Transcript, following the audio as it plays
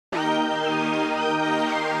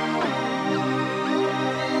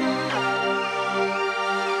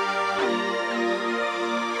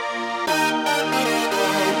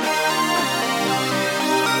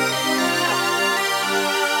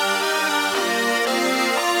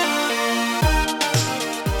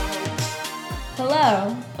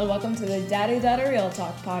and welcome to the Daddy Daughter Real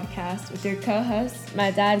Talk podcast with your co-hosts, my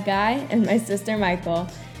dad Guy and my sister Michael.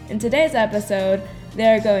 In today's episode, they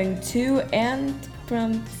are going to and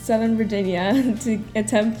from Southern Virginia to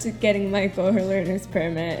attempt getting Michael her learner's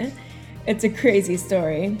permit. It's a crazy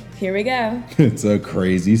story. Here we go. It's a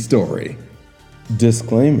crazy story.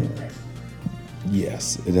 Disclaimer.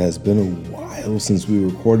 Yes, it has been a while since we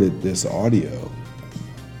recorded this audio,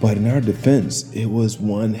 but in our defense, it was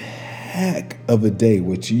one heck of a day,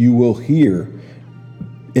 which you will hear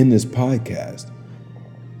in this podcast.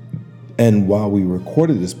 And while we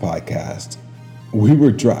recorded this podcast, we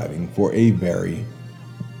were driving for a very,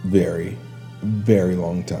 very, very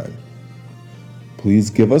long time. Please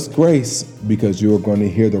give us grace because you are going to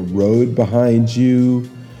hear the road behind you,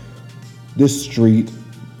 the street,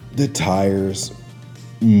 the tires,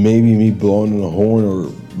 maybe me blowing in a horn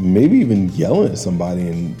or maybe even yelling at somebody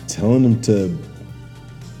and telling them to,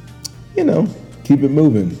 keep it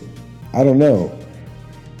moving. I don't know.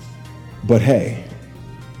 But hey,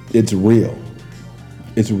 it's real.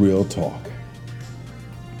 It's real talk.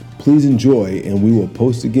 Please enjoy, and we will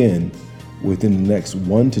post again within the next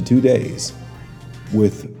 1 to 2 days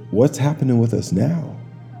with what's happening with us now.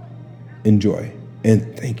 Enjoy,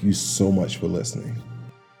 and thank you so much for listening.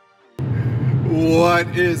 What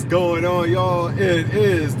is going on, y'all? It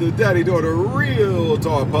is the Daddy Daughter Real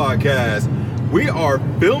Talk podcast. We are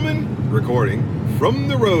recording from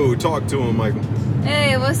the road. Talk to him, Michael.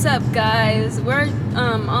 Hey, what's up, guys? We're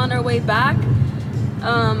on our way back.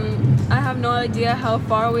 I have no idea how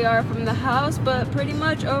far we are from the house, but pretty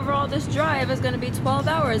much overall this drive is going to be 12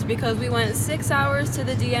 hours because we went 6 hours to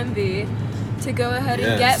the DMV to go ahead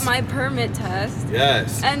and get my permit test.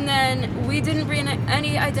 Yes. And then we didn't bring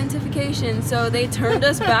any identification, so they turned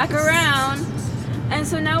us back around. And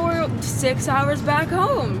so now we're 6 hours back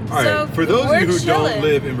home. All so right, for those of you who chilling. don't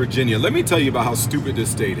live in Virginia, let me tell you about how stupid this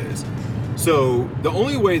state is. So the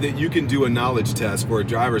only way that you can do a knowledge test for a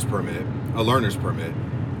driver's permit, a learner's permit,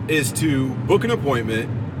 is to book an appointment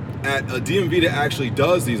at a DMV that actually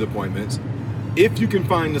does these appointments if you can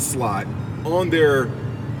find the slot on their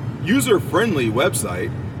user-friendly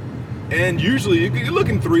website, and usually you're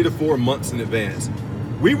looking 3 to 4 months in advance.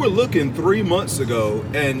 We were looking 3 months ago,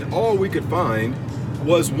 and all we could find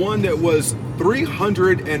was one that was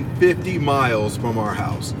 350 miles from our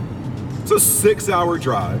house. It's a 6-hour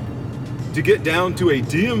drive to get down to a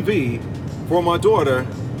DMV for my daughter,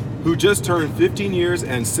 who just turned 15 years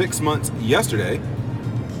and 6 months yesterday,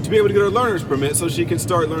 to be able to get her learner's permit so she can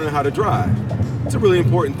start learning how to drive. It's a really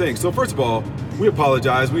important thing. So first of all, we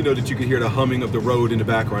apologize. We know that you can hear the humming of the road in the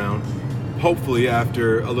background. Hopefully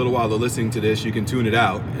after a little while of listening to this, you can tune it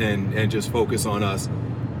out and just focus on us.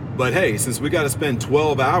 But hey, since we got to spend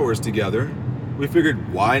 12 hours together, we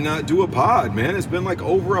figured why not do a pod, man? It's been like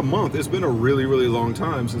over a month. It's been a really, really long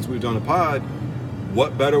time since we've done a pod.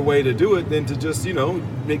 What better way to do it than to just,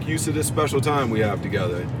 make use of this special time we have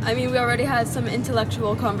together? I mean, we already had some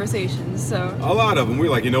intellectual conversations, so. A lot of them.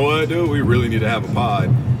 We're like, you know what, dude? We really need to have a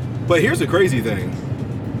pod. But here's the crazy thing.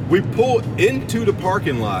 We pull into the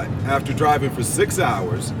parking lot after driving for 6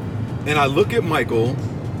 hours, and I look at Michael,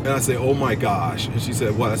 and I say, oh my gosh. And she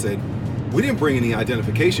said, what? I said, we didn't bring any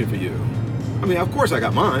identification for you. I mean, of course I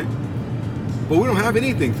got mine, but we don't have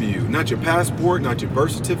anything for you. Not your passport, not your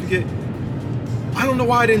birth certificate. I don't know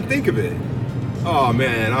why I didn't think of it. Oh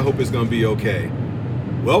man, I hope it's gonna be okay.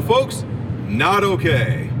 Well, folks, not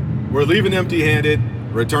okay. We're leaving empty-handed,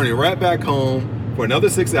 returning right back home for another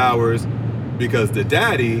 6 hours because the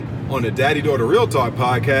daddy on the Daddy Daughter Real Talk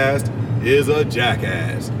podcast is a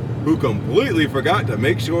jackass who completely forgot to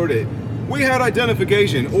make sure that we had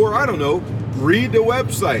identification, or I don't know, read the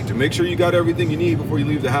website to make sure you got everything you need before you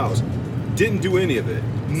leave the house. Didn't do any of it.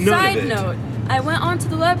 None of it. Side note, I went onto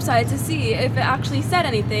the website to see if it actually said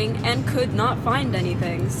anything and could not find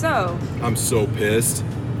anything, so. I'm so pissed.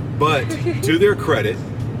 But to their credit,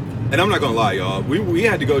 and I'm not gonna lie, y'all, we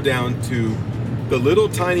had to go down to the little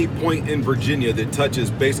tiny point in Virginia that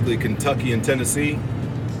touches basically Kentucky and Tennessee.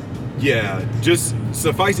 Yeah, just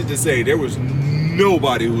suffice it to say, there was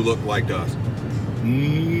nobody who looked like us.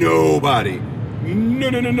 Nobody.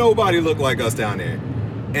 Nobody looked like us down there.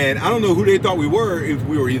 And I don't know who they thought we were, if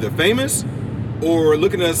we were either famous or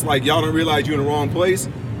looking at us like y'all don't realize you're in the wrong place.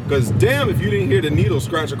 Because damn if you didn't hear the needle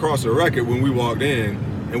scratch across the record when we walked in,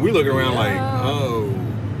 and we looking around like, oh,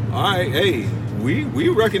 all right, hey, we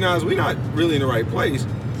recognize we're not really in the right place.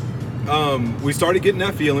 We started getting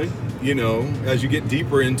that feeling, as you get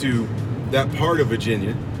deeper into that part of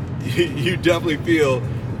Virginia, you definitely feel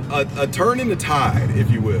a turn in the tide, if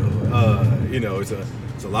you will.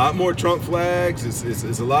 It's It's a lot more Trump flags.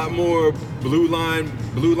 It's a lot more blue line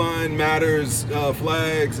matters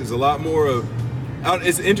flags. It's a lot more of.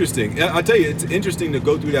 It's interesting. I'll tell you, it's interesting to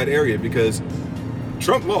go through that area because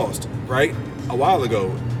Trump lost, right, a while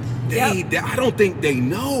ago. I don't think they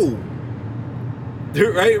know.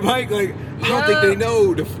 Right, Mike? Like, I don't think they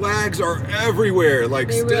know. The flags are everywhere. Like,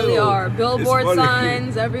 they really are. Billboard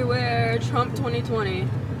signs everywhere. Trump 2020.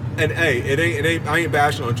 And hey, it ain't. I ain't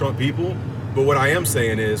bashing on Trump people, but what I am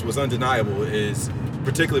saying is, what's undeniable is,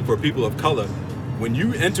 particularly for people of color, when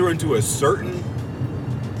you enter into a certain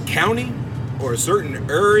county or a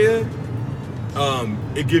certain area,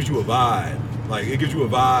 it gives you a vibe. Like, it gives you a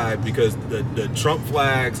vibe because the Trump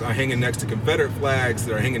flags are hanging next to Confederate flags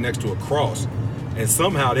that are hanging next to a cross. And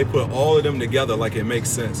somehow they put all of them together like it makes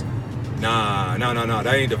sense. Nah,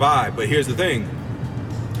 that ain't the vibe. But here's the thing.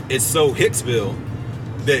 It's so Hicksville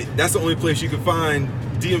that's the only place you can find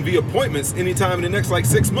DMV appointments anytime in the next,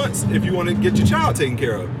 6 months if you want to get your child taken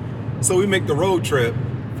care of. So we make the road trip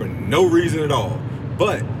for no reason at all.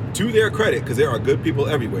 But to their credit, because there are good people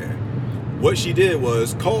everywhere, what she did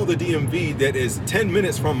was call the DMV that is 10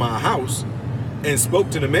 minutes from my house and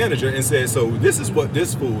spoke to the manager and said, so this is what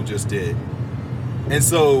this fool just did. And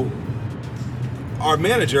so our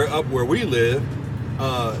manager up where we live,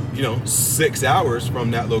 6 hours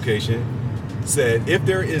from that location, said if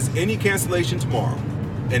there is any cancellation tomorrow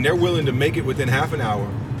and they're willing to make it within half an hour,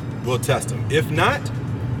 we'll test them. If not,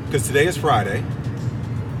 because today is Friday,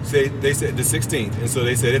 they said the 16th, and so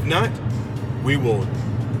they said if not, we will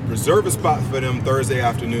reserve a spot for them Thursday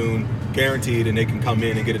afternoon, guaranteed, and they can come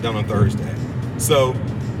in and get it done on Thursday. So,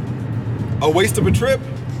 a waste of a trip?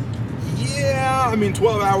 Yeah, I mean,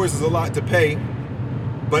 12 hours is a lot to pay,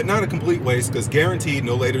 but not a complete waste, because guaranteed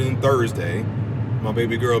no later than Thursday, my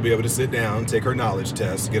baby girl will be able to sit down, take her knowledge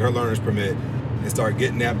test, get her learner's permit, and start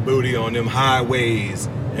getting that booty on them highways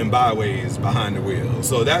and byways behind the wheel.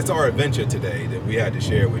 So that's our adventure today that we had to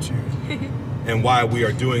share with you, and why we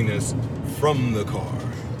are doing this from the car.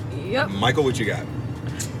 Yep. Michael, what you got?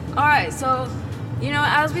 All right, so,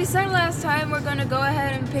 as we said last time, we're going to go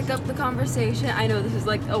ahead and pick up the conversation. I know this is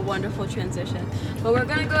like a wonderful transition, but we're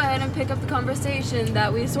going to go ahead and pick up the conversation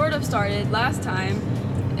that we sort of started last time.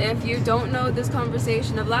 If you don't know this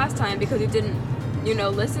conversation of last time because you didn't,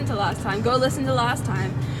 listen to last time, go listen to last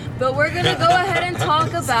time. But we're going to go ahead and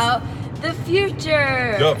talk about the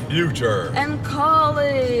future. The future. And college.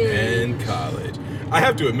 I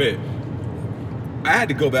have to admit, I had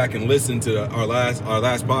to go back and listen to our last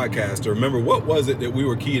podcast to remember what was it that we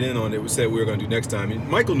were keyed in on that we said we were going to do next time. And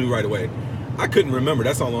Michael knew right away. I couldn't remember.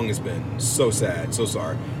 That's how long it's been. So sad. So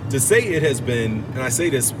sorry. To say it has been, and I say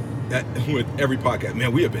this with every podcast,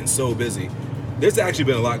 man, we have been so busy. There's actually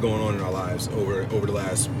been a lot going on in our lives over the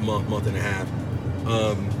last month and a half.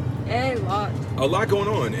 A lot going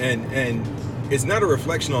on. And it's not a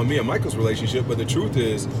reflection on me and Michael's relationship, but the truth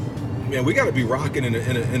is, man, we got to be rocking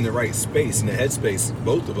in the right space, in the headspace,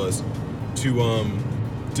 both of us, to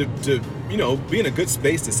be in a good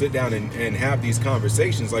space to sit down and have these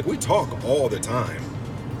conversations. Like, we talk all the time.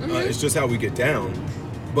 Mm-hmm. It's just how we get down.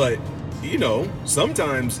 But,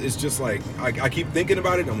 sometimes it's just like, I keep thinking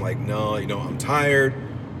about it. I'm like, no, I'm tired,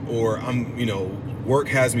 or work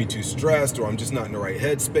has me too stressed, or I'm just not in the right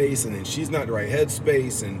headspace, and then she's not in the right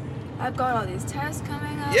headspace, and I've got all these tests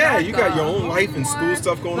coming up. Yeah, you got your own life and school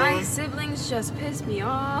stuff going on. My siblings just piss me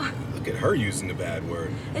off. Look at her using the bad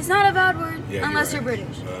word. It's not a bad word, unless you're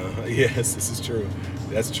British. Yes, this is true.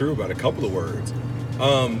 That's true about a couple of words.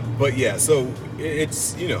 But yeah, so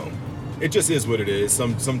it's, it just is what it is.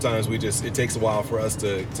 Sometimes it takes a while for us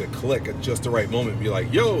to click at just the right moment and be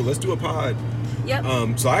like, yo, let's do a pod.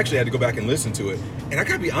 Yep. So I actually had to go back and listen to it. And I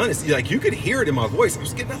gotta be honest, you could hear it in my voice. I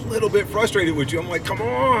was getting a little bit frustrated with you. I'm like, come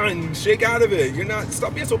on, shake out of it.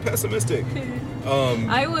 Stop being so pessimistic.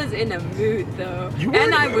 I was in a mood though.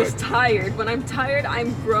 And I was tired. When I'm tired,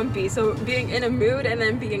 I'm grumpy. So being in a mood and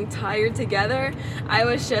then being tired together, I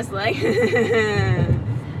was just like, and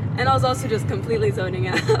I was also just completely zoning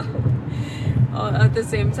out. At the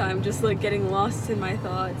same time, just getting lost in my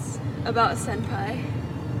thoughts about senpai.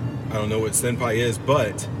 I don't know what senpai is,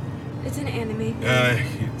 but it's an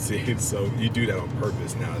anime. See, so you do that on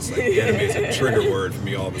purpose now. It's like anime is a trigger word for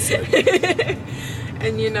me all of a sudden.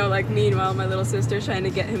 And meanwhile, my little sister's trying to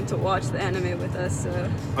get him to watch the anime with us. So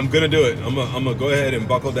I'm gonna do it. I'm gonna go ahead and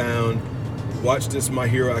buckle down, watch this My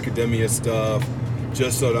Hero Academia stuff,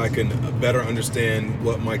 just so that I can better understand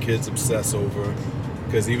what my kids obsess over.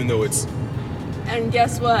 Because even though it's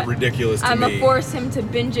guess what? Ridiculous to me. I'm gonna force him to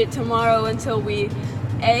binge it tomorrow until we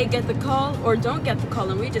get the call or don't get the call,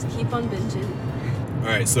 and we just keep on binging. All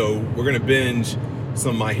right, so we're gonna binge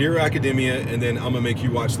some My Hero Academia, and then I'm gonna make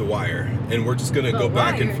you watch The Wire, and we're just gonna go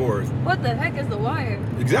back and forth. What the heck is The Wire?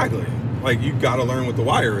 Exactly. Like, you gotta learn what The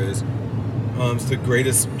Wire is. It's the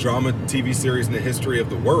greatest drama TV series in the history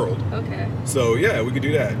of the world. Okay. So yeah, we could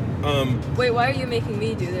do that. Wait, why are you making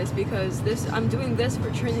me do this? Because I'm doing this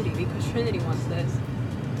for Trinity because Trinity wants this.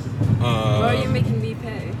 Why are you making me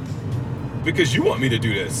pay? Because you want me to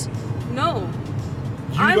do this. No.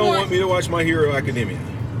 You don't want me to watch My Hero Academia.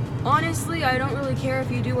 Honestly, I don't really care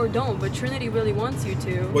if you do or don't, but Trinity really wants you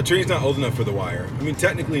to. Well, Trinity's not old enough for The Wire. I mean,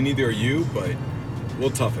 technically neither are you, but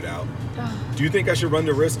we'll tough it out. Do you think I should run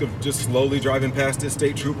the risk of just slowly driving past this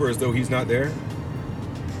state trooper as though he's not there?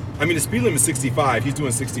 I mean, the speed limit is 65. He's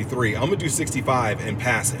doing 63. I'm going to do 65 and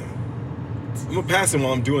pass him. I'm going to pass him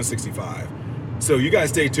while I'm doing 65. So you guys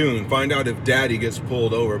stay tuned. Find out if Daddy gets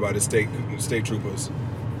pulled over by the state troopers.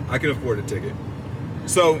 I can afford a ticket.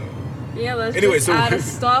 So, yeah, let's anyway, just add a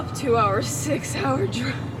stop to our 6-hour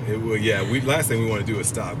drive. Last thing we want to do is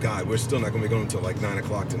stop. God, we're still not going to be going until like 9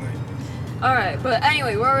 o'clock tonight. All right, but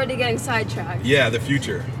anyway, we're already getting sidetracked. Yeah, the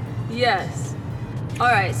future. Yes. All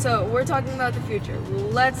right, so we're talking about the future.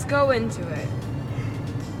 Let's go into it.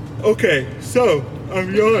 Okay, so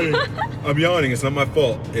I'm yawning. I'm yawning. It's not my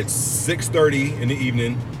fault. It's 6:30 in the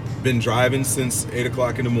evening. Been driving since 8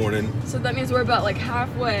 o'clock in the morning. So that means we're about like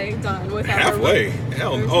halfway done with halfway?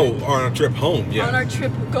 Hell, on our trip home. Yeah. On our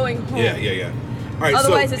trip going home. Yeah. All right.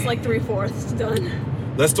 Otherwise, it's like 3/4 done.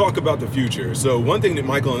 Let's talk about the future. So one thing that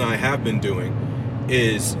Michael and I have been doing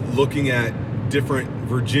is looking at different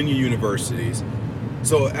Virginia universities.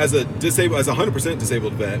 So as a 100%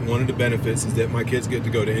 disabled vet, one of the benefits is that my kids get to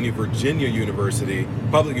go to any Virginia university,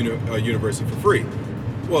 public university for free.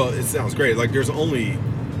 Well, it sounds great. Like there's only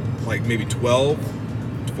like maybe 12,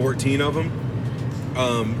 14 of them,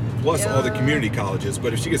 plus all the community colleges.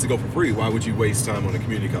 But if she gets to go for free, why would you waste time on a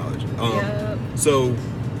community college? So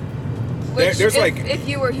there's if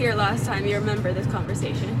you were here last time, you remember this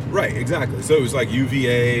conversation. Right, exactly. So it was like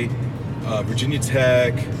UVA, Virginia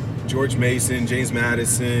Tech, George Mason, James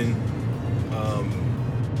Madison,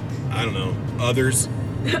 I don't know, others.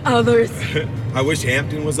 Others. I wish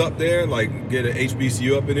Hampton was up there, like get an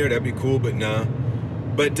HBCU up in there, that'd be cool, but nah.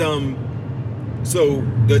 But so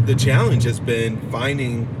the challenge has been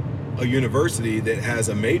finding a university that has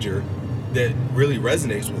a major that really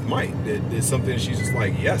resonates with Mike. That is something she's just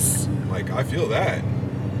like, yes, like I feel that.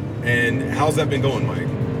 And how's that been going, Mike?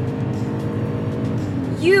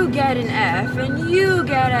 You get an F, and you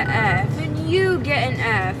get an F, and you get an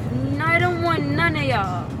F, and I don't want none of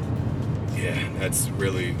y'all. Yeah, that's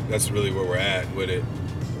really where we're at with it.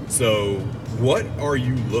 So, what are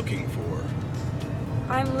you looking for?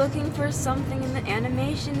 I'm looking for something in the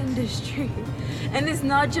animation industry. And it's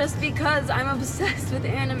not just because I'm obsessed with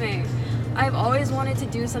anime. I've always wanted to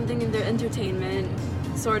do something in the entertainment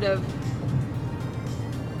sort of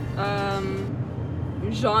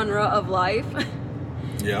genre of life.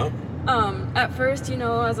 Yeah. At first,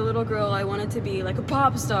 as a little girl, I wanted to be like a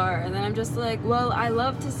pop star, and then I'm just like, well, I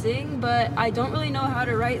love to sing, but I don't really know how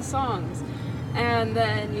to write songs. And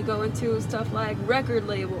then you go into stuff like record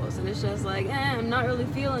labels, and it's just like, I'm not really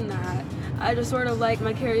feeling that. I just sort of like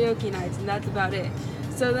my karaoke nights, and that's about it.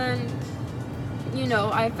 So then,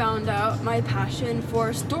 I found out my passion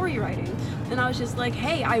for story writing, and I was just like,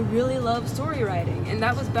 hey, I really love story writing. And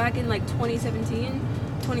that was back in like 2017,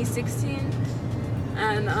 2016.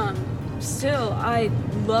 And still, I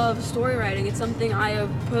love story writing. It's something I have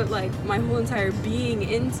put like my whole entire being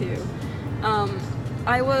into.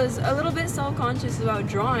 I was a little bit self-conscious about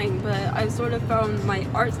drawing, but I've sort of found my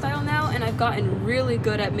art style now, and I've gotten really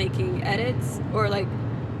good at making edits, or like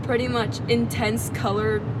pretty much intense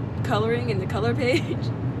coloring in the color page.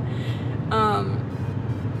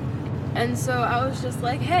 And so I was just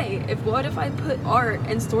like, hey, what if I put art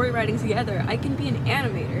and story writing together? I can be an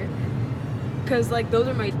animator. Because like those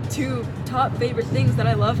are my two top favorite things that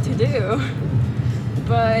I love to do.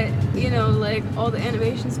 But like all the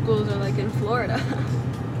animation schools are like in Florida.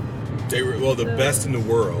 The best in the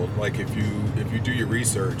world. Like if you do your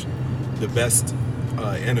research, the best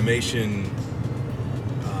animation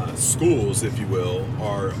schools, if you will,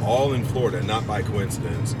 are all in Florida. Not by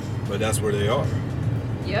coincidence, but that's where they are.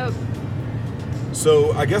 Yep.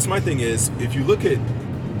 So I guess my thing is, if you look at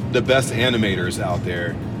the best animators out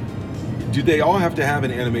there, do they all have to have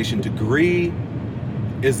an animation degree?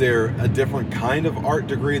 Is there a different kind of art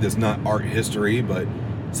degree that's not art history, but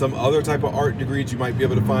some other type of art degrees you might be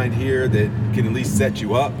able to find here that can at least set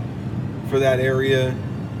you up for that area?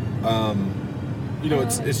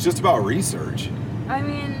 It's just about research. I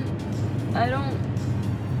mean, I don't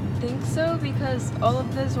think so, because all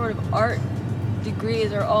of the sort of art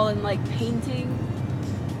degrees are all in like painting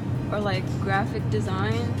or like graphic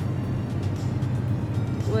design.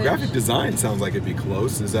 Graphic design sounds like it'd be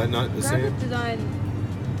close. Is that not the same? Graphic design,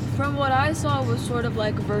 from what I saw, was sort of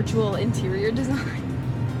like virtual interior design.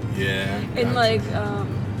 Yeah. And like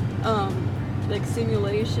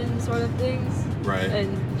simulation sort of things. Right.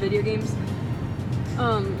 And video games.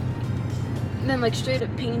 And then like straight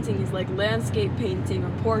up painting is like landscape painting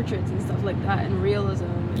or portraits and stuff like that, and realism.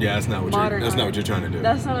 Yeah, that's not what you're trying to do.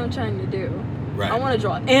 That's what I'm trying to do. Right. I want to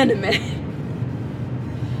draw anime.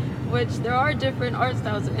 Which there are different art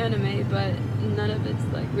styles of anime, but none of it's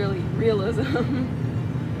like really realism.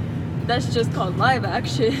 That's just called live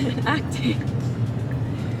action acting.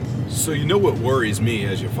 So you know what worries me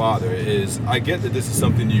as your father is I get that this is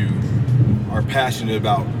something you are passionate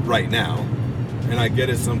about right now, and I get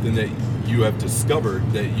it's something that you have discovered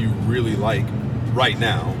that you really like right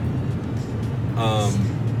now.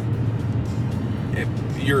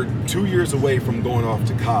 You're 2 years away from going off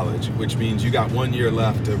to college, which means you got 1 year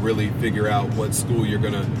left to really figure out what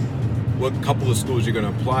couple of schools you're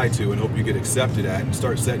gonna apply to and hope you get accepted at, and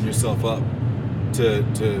start setting yourself up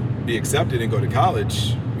to be accepted and go to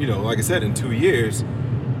college, you know, like I said, in 2 years.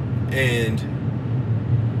 And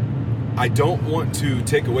I don't want to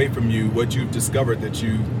take away from you what you've discovered that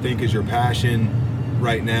you think is your passion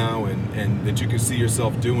right now and that you can see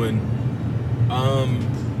yourself doing.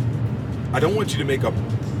 I don't want you to make a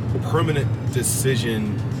permanent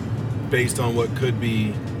decision based on what could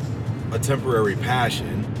be a temporary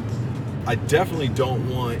passion. I definitely don't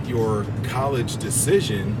want your college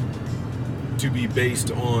decision to be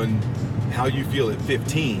based on how you feel at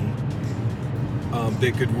 15.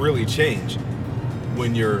 That could really change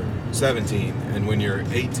when you're 17 and when you're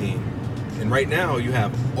 18. And right now you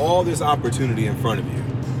have all this opportunity in front of you,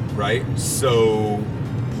 right? So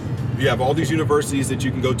you have all these universities that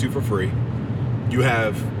you can go to for free. You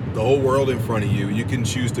have the whole world in front of you. You can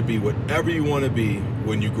choose to be whatever you want to be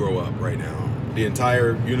when you grow up right now. The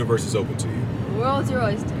entire universe is open to you. The world's your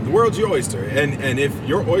oyster. The world's your oyster. And if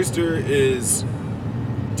your oyster is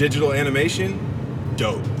digital animation,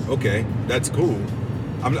 dope. Okay, that's cool.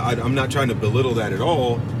 I'm not trying to belittle that at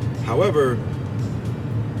all. However,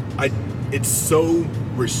 it's so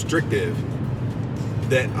restrictive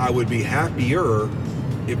that I would be happier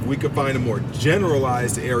if we could find a more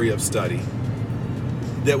generalized area of study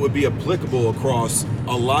that would be applicable across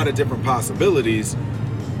a lot of different possibilities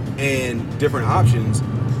and different options,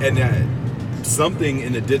 and that something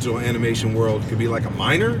in the digital animation world could be like a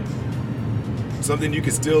minor, something you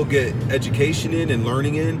could still get education in and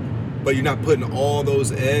learning in, but you're not putting all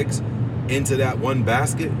those eggs into that one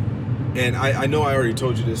basket. And I know I already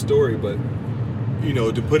told you this story, but you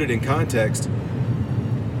know, to put it in context,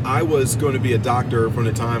 I was going to be a doctor from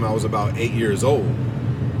the time I was about 8 years old,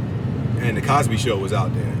 and the Cosby Show was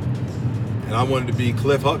out there, and I wanted to be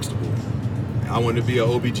Cliff Huxtable. I wanted to be an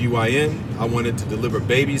OBGYN. I wanted to deliver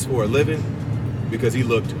babies for a living because he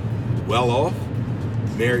looked well off,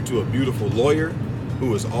 married to a beautiful lawyer who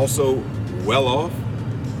was also well off.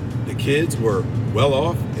 The kids were well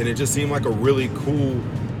off, and it just seemed like a really cool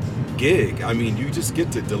gig. I mean, you just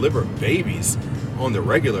get to deliver babies on the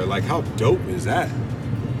regular. Like, how dope is that?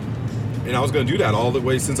 And I was going to do that all the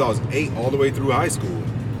way since I was 8, all the way through high school.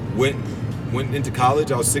 Went into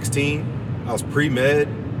college. I was 16. I was pre-med,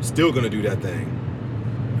 still going to do that thing.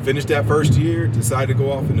 Finished that first year, decided to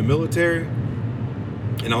go off in the military,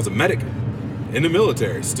 and I was a medic in the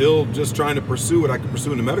military, still just trying to pursue what I could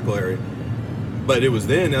pursue in the medical area. But it was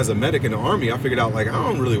then, as a medic in the Army, I figured out, like, I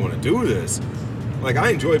don't really want to do this. Like, I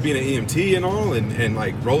enjoy being an EMT and all, and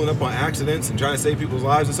like rolling up on accidents and trying to save people's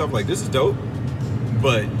lives and stuff. Like, this is dope,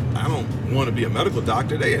 but I don't want to be a medical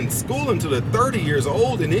doctor. They in school until they're 30 years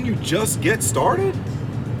old, and then you just get started?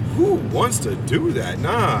 Who wants to do that?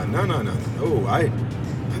 No. I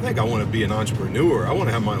think I want to be an entrepreneur. I want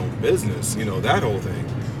to have my own business, you know, that whole thing.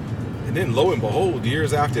 And then lo and behold,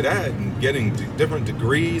 years after that, and getting different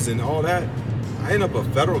degrees and all that, I ended up a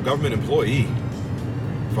federal government employee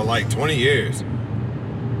for like 20 years.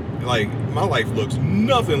 Like, my life looks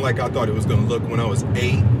nothing like I thought it was going to look when I was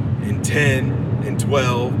 8 and 10 and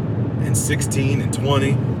 12 and 16 and 20.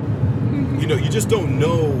 You know, you just don't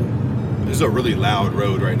know. This is a really loud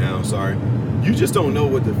road right now, sorry. You just don't know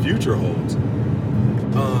what the future holds.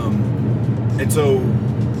 And so,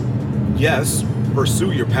 yes,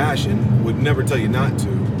 pursue your passion. Would never tell you not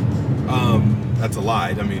to. That's a lie.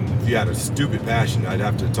 I mean, if you had a stupid passion, I'd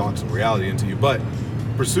have to talk some reality into you. But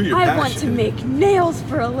pursue your passion. I want to make nails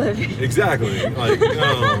for a living. Exactly. Like,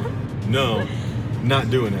 no,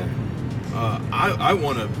 not doing that. I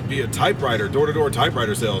want to be a typewriter, door-to-door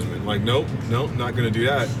typewriter salesman. Like, nope, not going to do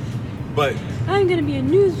that. But I'm going to be a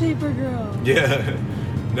newspaper girl. Yeah.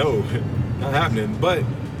 No, not happening. But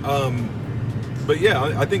yeah,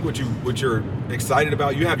 I think what you're excited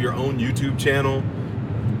about, you have your own YouTube channel.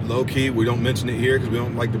 Low key, we don't mention it here because we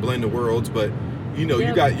don't like to blend the worlds, but you know,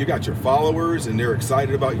 Yep. you got your followers and they're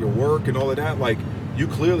excited about your work and all of that. Like, you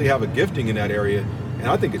clearly have a gifting in that area, and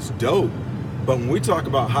I think it's dope. But when we talk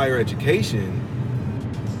about higher education,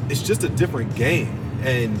 it's just a different game,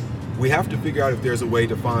 and we have to figure out if there's a way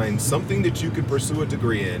to find something that you can pursue a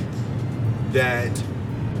degree in that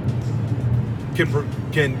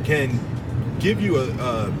can give you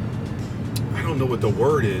a I don't know what the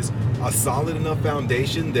word is, a solid enough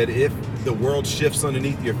foundation that if the world shifts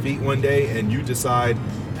underneath your feet one day and you decide,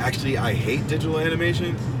 actually, I hate digital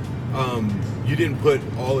animation, you didn't put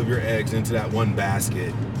all of your eggs into that one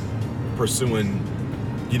basket pursuing,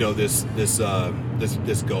 you know, this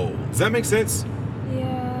goal. Does that make sense?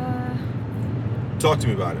 Yeah. Talk to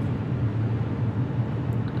me about it.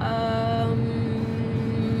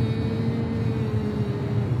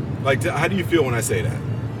 Like, how do you feel when I say that?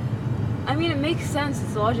 I mean, it makes sense.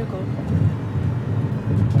 It's logical.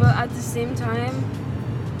 But at the same time,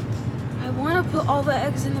 I want to put all the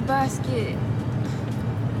eggs in the basket.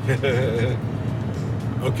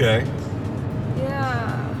 Okay.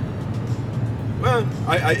 Yeah. Well,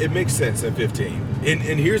 it makes sense at 15.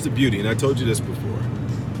 And here's the beauty, and I told you this before.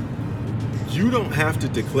 You don't have to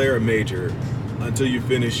declare a major until you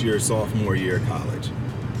finish your sophomore year of college.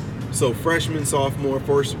 So freshman, sophomore,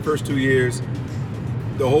 first 2 years,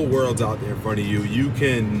 the whole world's out there in front of you. You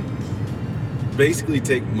can basically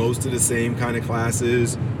take most of the same kind of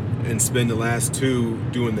classes and spend the last 2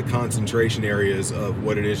 doing the concentration areas of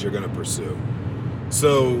what it is you're going to pursue.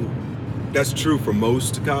 So that's true for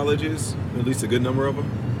most colleges, at least a good number of them.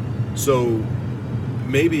 So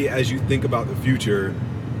maybe as you think about the future,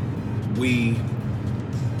 we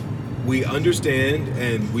understand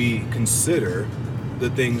and we consider the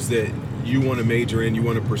things that you want to major in, you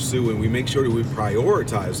want to pursue, and we make sure that we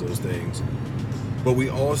prioritize those things. But we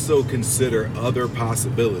also consider other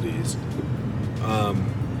possibilities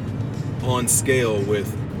on scale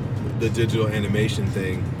with the digital animation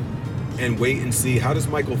thing, and wait and see, how does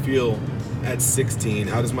Michael feel at 16?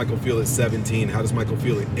 How does Michael feel at 17? How does Michael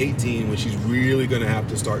feel at 18 when she's really going to have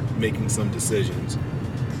to start making some decisions?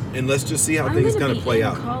 And let's just see how things kind of play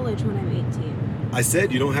out. I'm going to be in college when I'm 18. I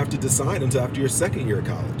said you don't have to decide until after your second year of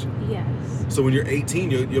college. Yes. So when you're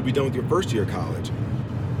 18, you'll be done with your first year of college.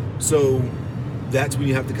 So that's when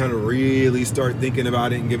you have to kind of really start thinking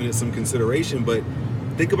about it and giving it some consideration. But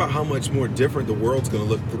think about how much more different the world's going to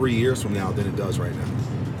look 3 years from now than it does right now.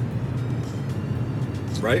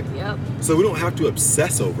 Right? Yep. So we don't have to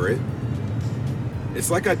obsess over it.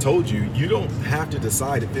 It's like I told you, you don't have to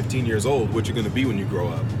decide at 15 years old what you're going to be when you grow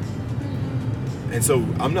up. And so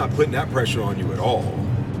I'm not putting that pressure on you at all.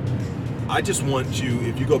 I just want you,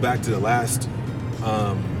 if you go back to the last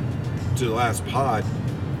pod,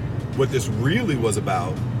 what this really was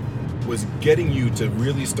about was getting you to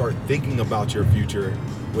really start thinking about your future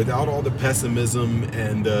without all the pessimism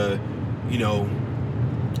and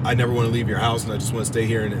I never want to leave your house and I just want to stay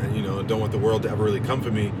here and don't want the world to ever really come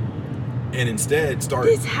for me. And instead start.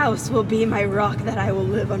 This house will be my rock that I will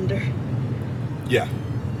live under. Yeah,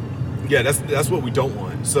 that's what we don't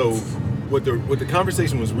want. So what the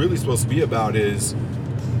conversation was really supposed to be about is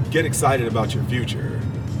get excited about your future.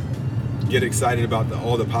 Get excited about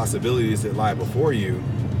all the possibilities that lie before you,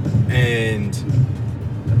 and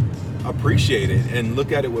appreciate it and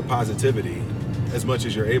look at it with positivity as much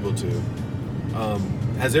as you're able to.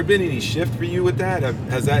 Has there been any shift for you with that?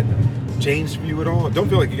 Has that changed for you at all? Don't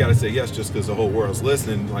feel like you got to say yes just because the whole world's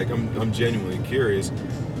listening. Like I'm genuinely curious.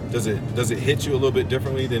 Does it hit you a little bit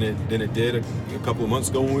differently than it did a couple of months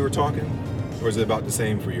ago when we were talking, or is it about the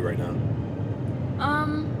same for you right now?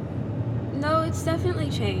 No, it's definitely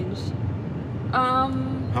changed.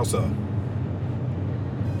 How so?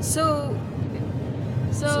 So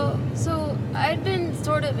I'd been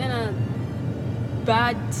sort of in a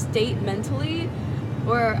bad state mentally,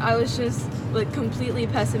 where I was just like completely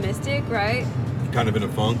pessimistic, right? Kind of in a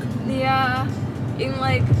funk? Yeah, in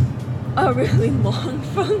like a really long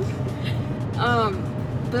funk.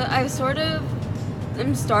 But I'm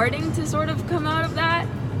starting to sort of come out of that,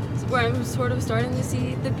 where I'm sort of starting to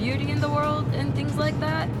see the beauty in the world and things like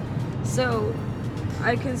that. So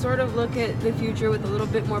I can sort of look at the future with a little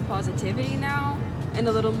bit more positivity now and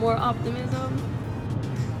a little more optimism.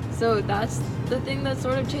 So that's the thing that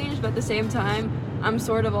sort of changed, but at the same time, I'm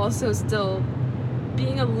sort of also still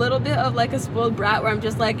being a little bit of like a spoiled brat, where I'm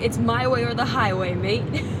just like, it's my way or the highway, mate.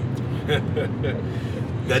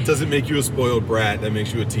 That doesn't make you a spoiled brat. That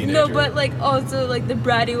makes you a teenager. No, but like also like the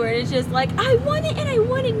bratty where it's just like, I want it and I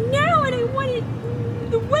want it now and I want it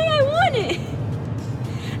the way I want it.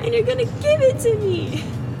 And you're gonna give it to me.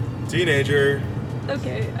 Teenager.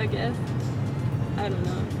 Okay, I guess. I don't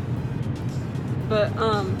know. But,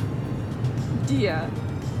 yeah.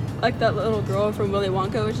 Like that little girl from Willy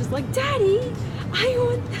Wonka was just like, Daddy, I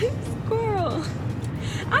want that squirrel.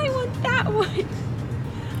 I want that one.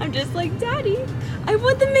 I'm just like, Daddy, I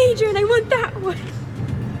want the major and I want that one.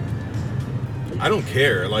 I don't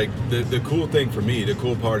care. Like, the cool thing for me, the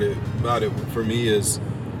cool part about it for me is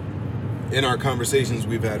in our conversations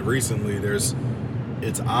we've had recently,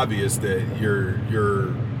 it's obvious that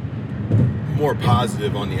you're more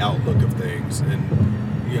positive on the outlook of things. And,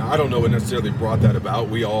 I don't know what necessarily brought that about.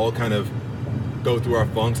 We all kind of go through our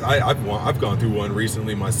funks. I've gone through one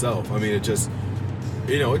recently myself. I mean, it just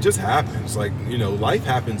happens. Like, life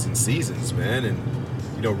happens in seasons, man. And,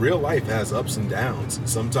 real life has ups and downs.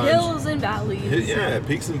 Sometimes hills and valleys. Yeah,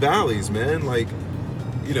 peaks and valleys, man. Like,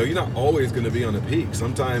 you're not always going to be on a peak.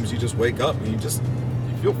 Sometimes you just wake up and you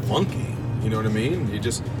feel funky. You know what I mean?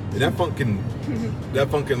 That funk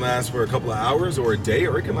can last for a couple of hours or a day,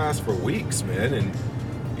 or it can last for weeks, man. And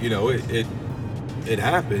it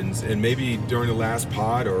happens. And maybe during the last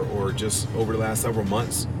pod or just over the last several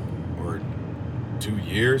months or 2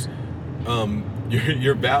 years,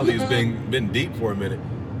 your valley has been deep for a minute.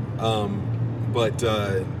 But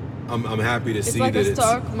I'm happy to see that it's like a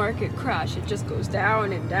stock market crash. It just goes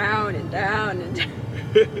down and down and down and down.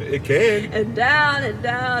 It can. And down and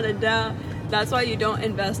down and down. That's why you don't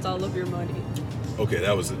invest all of your money. Okay,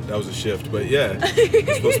 that was a shift, but yeah,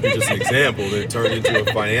 it's supposed to be just an example that turned into a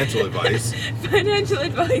financial advice. Financial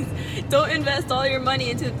advice: don't invest all your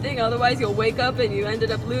money into the thing, otherwise you'll wake up and you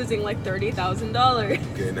ended up losing like $30,000.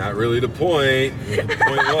 Okay, not really the point. The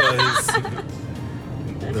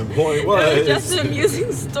point was. It was just an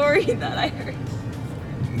amusing story that I heard.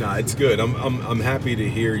 Nah, it's good. I'm happy to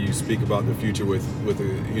hear you speak about the future with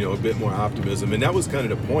a bit more optimism, and that was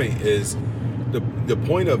kind of the point. Is the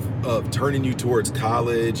point of turning you towards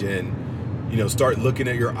college and start looking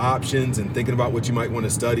at your options and thinking about what you might want to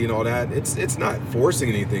study and all that. It's not forcing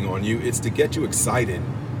anything on you. It's to get you excited,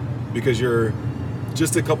 because you're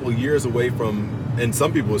just a couple of years away from, and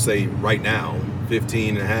some people would say right now,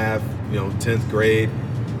 15 and a half, 10th grade,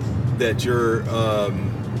 that you're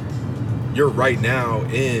right now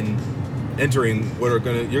in entering you're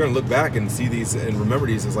gonna look back and see these and remember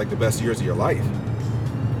these as like the best years of your life.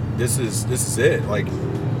 This is it. Like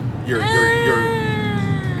you're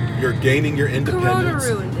gaining your independence.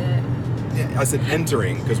 Corona ruined it. Yeah, I said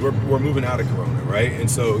entering, because we're moving out of Corona, right? And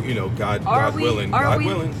so God willing.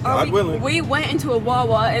 We went into a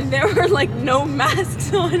Wawa and there were like no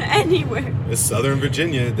masks on anywhere. It's Southern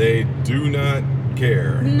Virginia. They do not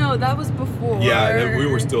care. No, that was before. Yeah, we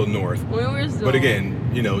were still north. But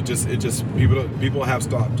again, people have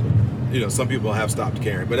stopped. Some people have stopped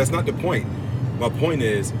caring, but that's not the point. My point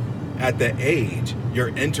is, at that age,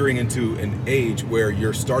 you're entering into an age where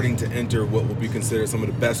you're starting to enter what will be considered some of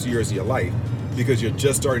the best years of your life, because you're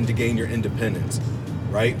just starting to gain your independence,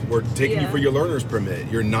 right? We're taking you for your learner's permit.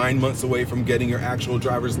 You're 9 months away from getting your actual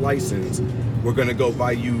driver's license. We're going to go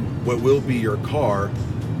buy you what will be your car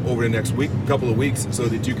over the next couple of weeks, so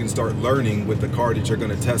that you can start learning with the car that you're going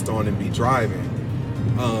to test on and be driving.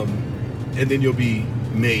 And then you'll be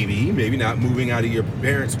maybe not moving out of your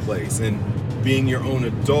parents' place and being your own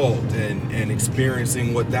adult and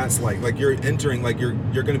experiencing what that's like. Like you're entering, like you're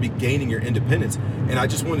going to be gaining your independence. And I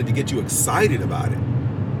just wanted to get you excited about it,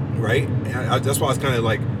 right? And that's why I was kind of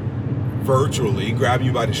like virtually grabbing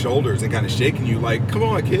you by the shoulders and kind of shaking you like, come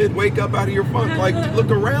on, kid, wake up out of your funk. Like,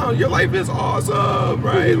 look around. Your life is awesome,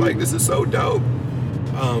 right? Like, this is so dope.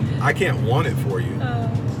 I can't want it for you,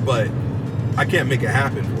 but I can't make it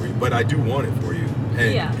happen for you, but I do want it for you.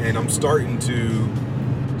 And I'm starting to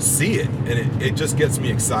see it, and it just gets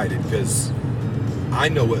me excited, because I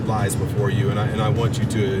know what lies before you, and I want you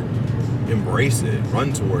to embrace it,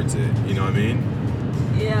 run towards it. You know what I mean?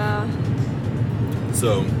 Yeah.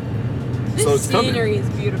 So this it's coming. scenery is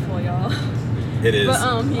beautiful, y'all. It is. But,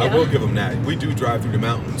 I will give them that. We do drive through the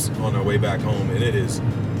mountains on our way back home, and it is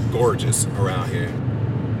gorgeous around here.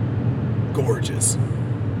 Gorgeous.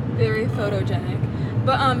 Very photogenic.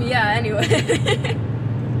 But anyway.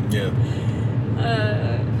 Yeah.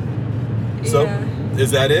 So, is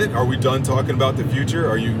that it? Are we done talking about the future?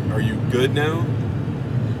 Are you good now?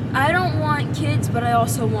 I don't want kids, but I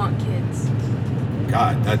also want kids.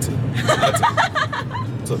 God, that's a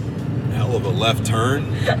hell of a left turn.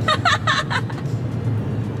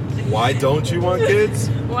 Why don't you want kids?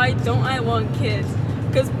 Why don't I want kids?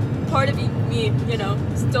 Because part of me,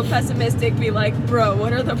 still pessimistic, be like, bro,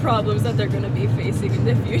 what are the problems that they're going to be facing in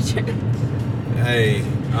the future? Hey,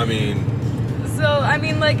 I mean, So, I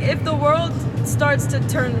mean, like, if the world starts to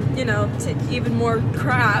turn, you know, to even more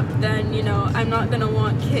crap, then, you know, I'm not gonna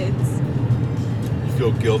want kids. You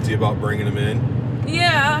feel guilty about bringing them in?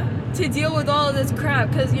 Yeah, to deal with all of this crap,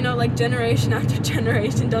 because, you know, like, generation after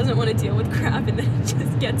generation doesn't want to deal with crap, and then it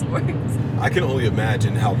just gets worse. I can only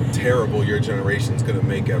imagine how terrible your generation's going to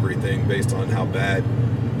make everything based on how bad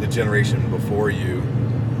the generation before you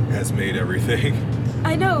has made everything.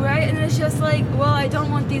 I know, right? And it's just like, well, I don't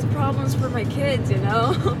want these problems for my kids, you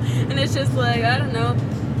know? And it's just like, I don't know.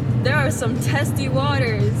 There are some testy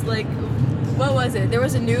waters. Like, what was it? There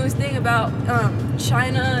was a news thing about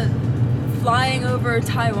China flying over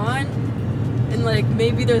Taiwan, and like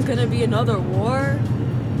maybe there's gonna be another war.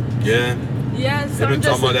 Yeah. Yeah, so They've been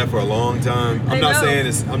talking about that for a long time. I'm not saying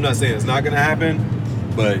it's not gonna happen,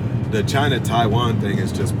 but the China-Taiwan thing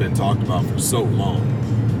has just been talked about for so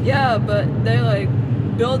long. Yeah, but they're like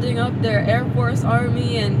building up their Air Force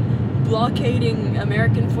Army and blockading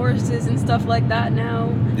American forces and stuff like that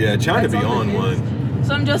now. Yeah, China That's be on the on news. one.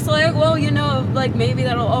 So I'm just like, well, you know, like maybe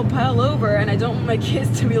that'll all pile over, and I don't want my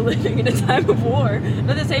kids to be living in a time of war.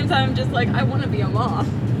 But at the same time, I'm just like, I want to be a mom.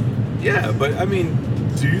 Yeah, but I mean,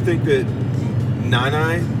 do you think that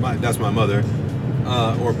Nanai, that's my mother,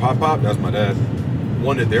 or Pop Pop, that's my dad,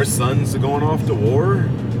 wanted their sons going off to war?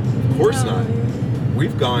 Of course No. not.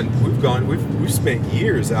 We've spent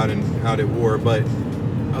years out at war, but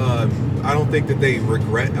I don't think that they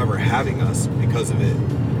regret ever having us because of it.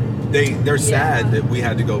 They're sad that we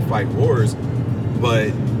had to go fight wars,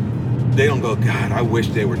 but they don't go, God, I wish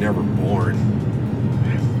they were never born.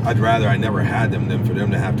 I'd rather I never had them than for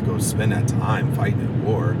them to have to go spend that time fighting at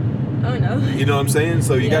war. Oh no. You know what I'm saying?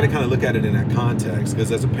 So you got to Yeah. kind of look at it in that context, because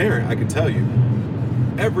as a parent, I can tell you,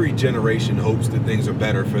 every generation hopes that things are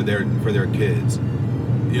better for their kids.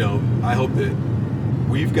 You know, I hope that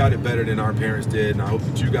we've got it better than our parents did, and I hope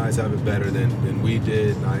that you guys have it better than we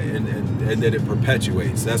did, and that it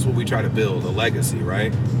perpetuates. That's what we try to build, a legacy,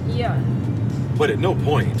 right? Yeah. But at no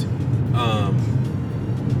point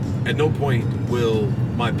will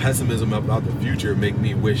my pessimism about the future make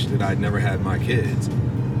me wish that I'd never had my kids.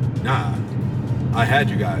 Nah, I had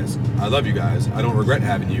you guys. I love you guys. I don't regret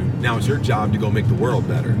having you. Now it's your job to go make the world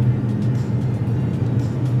better.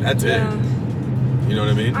 That's it. You know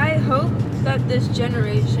what I mean? I hope that this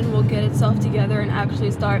generation will get itself together and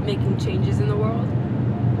actually start making changes in the world.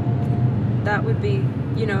 That would be,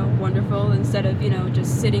 you know, wonderful, instead of, you know,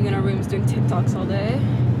 just sitting in our rooms doing TikToks all day.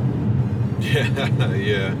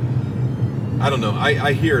 Yeah. I don't know.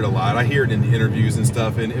 I hear it a lot. I hear it in interviews and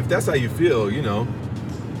stuff. And if that's how you feel, you know,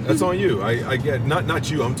 that's on you. I get, not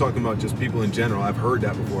you. I'm talking about just people in general. I've heard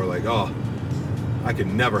that before. Like, oh, I could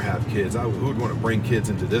never have kids. Who would want to bring kids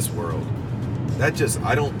into this world?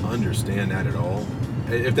 I don't understand that at all.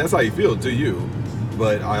 If that's how you feel, do you?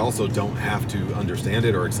 But I also don't have to understand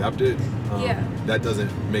it or accept it. Yeah. That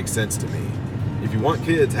doesn't make sense to me. If you want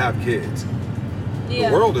kids, have kids. Yeah.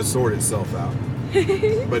 The world has sorted itself out.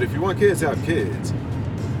 But if you want kids, have kids.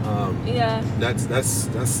 Yeah.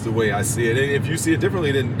 That's the way I see it. And if you see it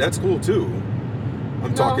differently, then that's cool too.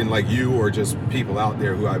 I'm talking like you or just people out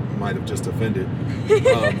there who I might have just offended.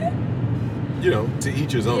 You know, to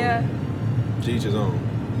each his own. Yeah. To each his own.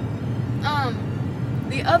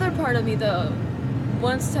 The other part of me, though,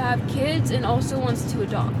 wants to have kids and also wants to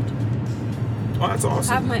adopt. Oh, that's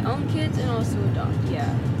awesome. Have my own kids and also adopt,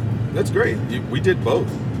 yeah. That's great. We did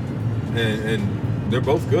both. And they're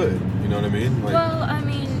both good. You know what I mean? Like, Well, I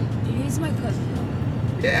mean, he's my cousin,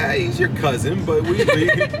 though. yeah, he's your cousin, but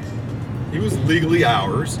he was legally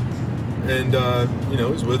ours. And, you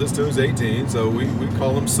know, he's with us till he's 18, so we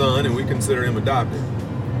call him son and we consider him adopted.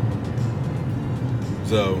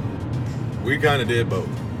 So we kind of did both.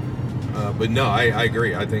 But no, I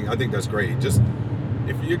agree. I think that's great. Just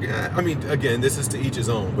if you, I mean, again, this is to each his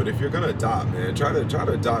own. But if you're gonna adopt, man, try to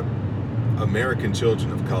adopt American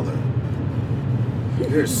children of color.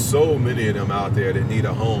 There's so many of them out there that need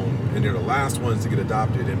a home, and they're the last ones to get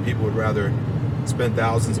adopted. And people would rather spend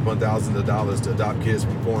thousands upon thousands of dollars to adopt kids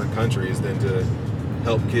from foreign countries than to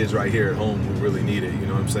help kids right here at home who really need it. You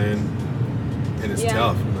know what I'm saying? And it's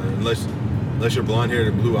tough, man. Unless you're blonde-haired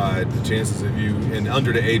and blue-eyed, the chances of you, and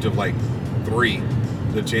under the age of like 3,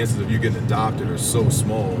 the chances of you getting adopted are so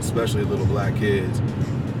small, especially little black kids.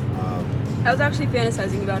 I was actually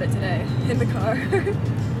fantasizing about it today in the car.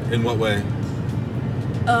 In what way?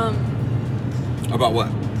 About what?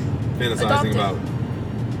 Fantasizing Adopting. about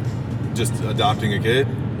just adopting a kid?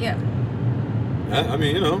 Yeah. I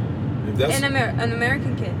mean, you know, if that's An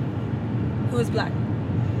American kid who is black.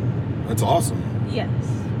 that's awesome. Yes.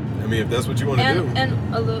 I mean, if that's what you want to do. And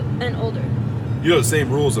older. You know, the same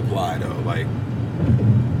rules apply though. Like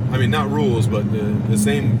I mean, not rules, but the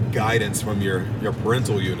same guidance from your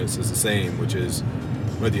parental units is the same, which is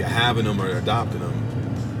whether you're having them or adopting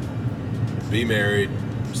them, be married,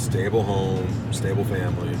 stable home, stable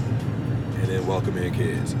family, and then welcome in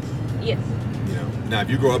kids. Yes. You know, now if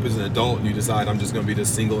you grow up as an adult and you decide I'm just going to be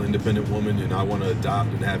this single independent woman and I want to adopt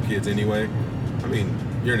and have kids anyway, I mean,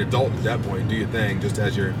 you're an adult at that point. Do your thing. Just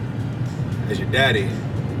as your daddy,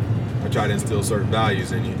 I try to instill certain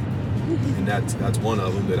values in you, and that's one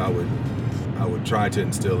of them that I would try to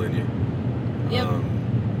instill in you. Yep.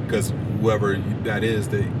 Because whoever that is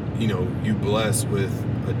that you bless with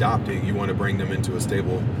adopting, you want to bring them into a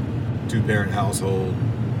stable 2-parent household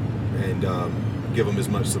and give them as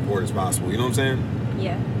much support as possible. You know what I'm saying?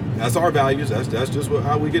 Yeah. That's our values. That's just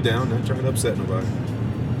how we get down. Not trying to upset nobody.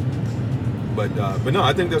 But no,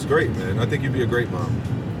 I think that's great, man. I think you'd be a great mom.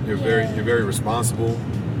 You're very responsible.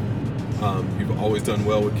 You've always done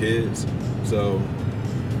well with kids. So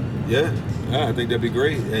yeah, I think that'd be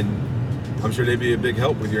great, and I'm sure they'd be a big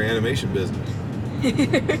help with your animation business. You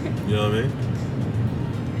know what I mean?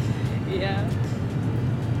 Yeah.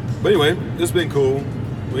 But anyway, this has been cool.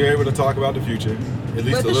 We were able to talk about the future, at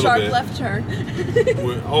least With a a little sharp bit. left turn.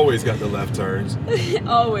 We always got the left turns.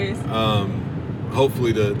 Always.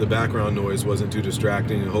 Hopefully the background noise wasn't too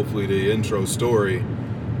distracting, and hopefully the intro story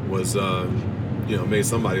was made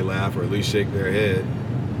somebody laugh or at least shake their head.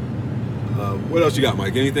 What else you got,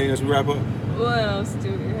 Mike? Anything as we wrap up? What else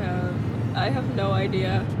do we have? I have no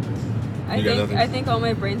idea. I think all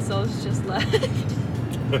my brain cells just left.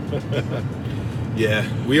 Yeah,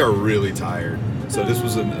 we are really tired. So this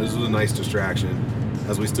was a nice distraction,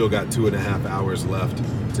 as we still got 2.5 hours left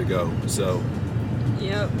to go. So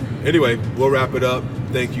Yep. anyway, we'll wrap it up.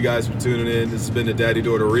 Thank you guys for tuning in. This has been the Daddy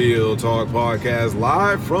Daughter Real Talk Podcast,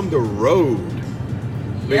 live from the road.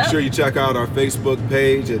 Make sure you check out our Facebook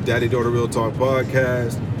page at Daddy Daughter Real Talk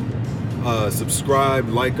Podcast. Subscribe,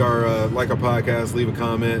 like our podcast, leave a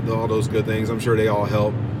comment, all those good things. I'm sure they all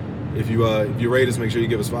help. If you rate us, make sure you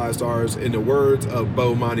give us 5 stars. In the words of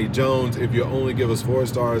Bo Monty Jones, if you only give us 4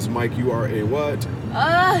 stars, Mike, you are a what?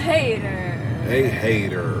 A hater. A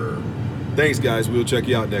hater. Thanks, guys. We'll check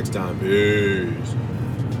you out next time. Peace.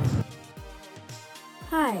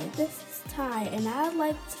 Hi, this is Ty, and I'd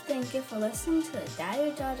like to thank you for listening to the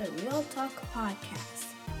Daddy Daughter Real Talk Podcast.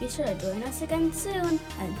 Be sure to join us again soon.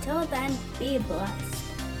 Until then, be blessed.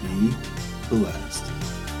 Be blessed.